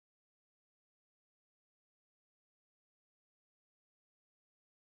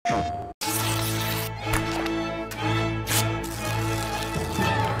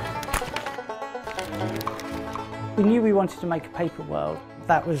We knew we wanted to make a paper world.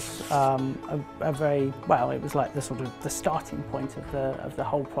 That was a very, well, it was like the sort of the starting point of the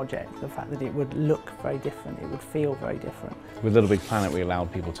whole project, the fact that it would look very different, it would feel very different. With Little Big Planet we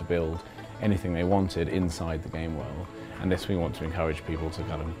allowed people to build anything they wanted inside the game world, and this we want to encourage people to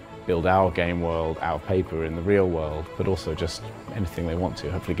kind of build our game world out of paper in the real world, but also just anything they want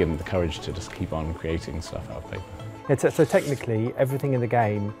to, hopefully give them the courage to just keep on creating stuff out of paper. Yeah, so technically everything in the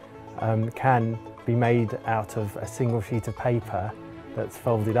game can be made out of a single sheet of paper that's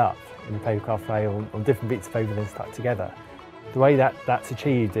folded up in the papercraft way on different bits of paper then stuck together. The way that's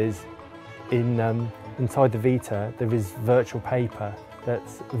achieved is inside the Vita there is virtual paper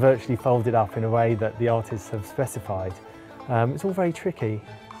that's virtually folded up in a way that the artists have specified. It's all very tricky.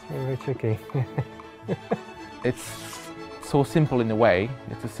 It's very, very tricky. It's so simple in a way.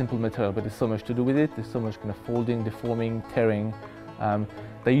 It's a simple material, but there's so much to do with it. There's so much kind of folding, deforming, tearing,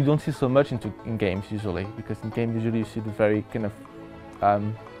 that you don't see so much in games usually, because in games usually you see the very kind of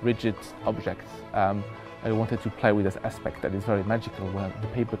rigid objects. I wanted to play with this aspect that is very magical, where the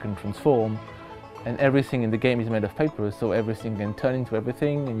paper can transform, and everything in the game is made of paper, so everything can turn into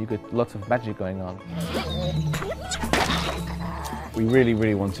everything, and you get lots of magic going on. We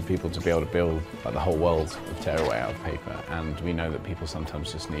really wanted people to be able to build like the whole world of Tearaway out of paper, and we know that people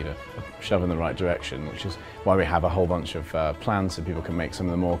sometimes just need a shove in the right direction, which is why we have a whole bunch of plans so people can make some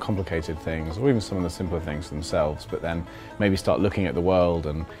of the more complicated things, or even some of the simpler things themselves, but then maybe start looking at the world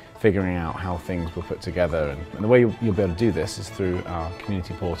and figuring out how things were put together. And the way you'll be able to do this is through our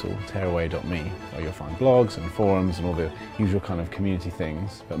community portal, tearaway.me, where you'll find blogs and forums and all the usual kind of community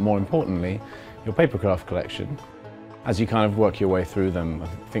things, but more importantly, your papercraft collection. As you kind of work your way through them, I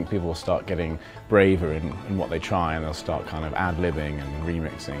think people will start getting braver in what they try, and they'll start kind of ad-libbing and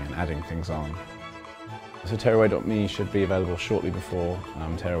remixing and adding things on. So Tearaway.me should be available shortly before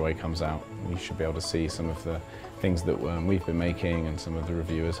Tearaway comes out. You should be able to see some of the things that we've been making and some of the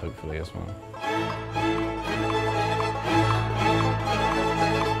reviewers hopefully as well.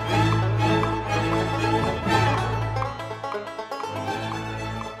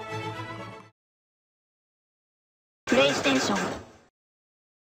 PlayStation